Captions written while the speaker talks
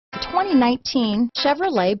2019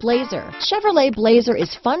 Chevrolet Blazer. Chevrolet Blazer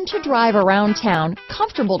is fun to drive around town,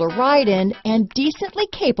 comfortable to ride in, and decently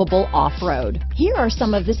capable off-road. Here are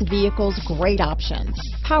some of this vehicle's great options: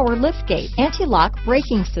 power liftgate, anti-lock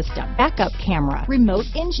braking system, backup camera, remote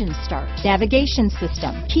engine start, navigation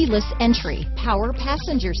system, keyless entry, power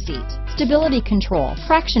passenger seat, stability control,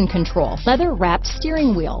 traction control, leather-wrapped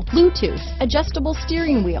steering wheel, Bluetooth, adjustable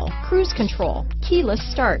steering wheel, cruise control, keyless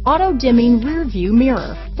start, auto-dimming rear view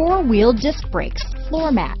mirror, four-wheel disc brakes,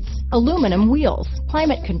 floor mats, aluminum wheels,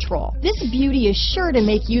 climate control. This beauty is sure to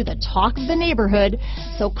make you the talk of the neighborhood,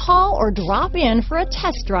 so call or drop in for a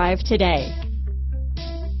test drive today.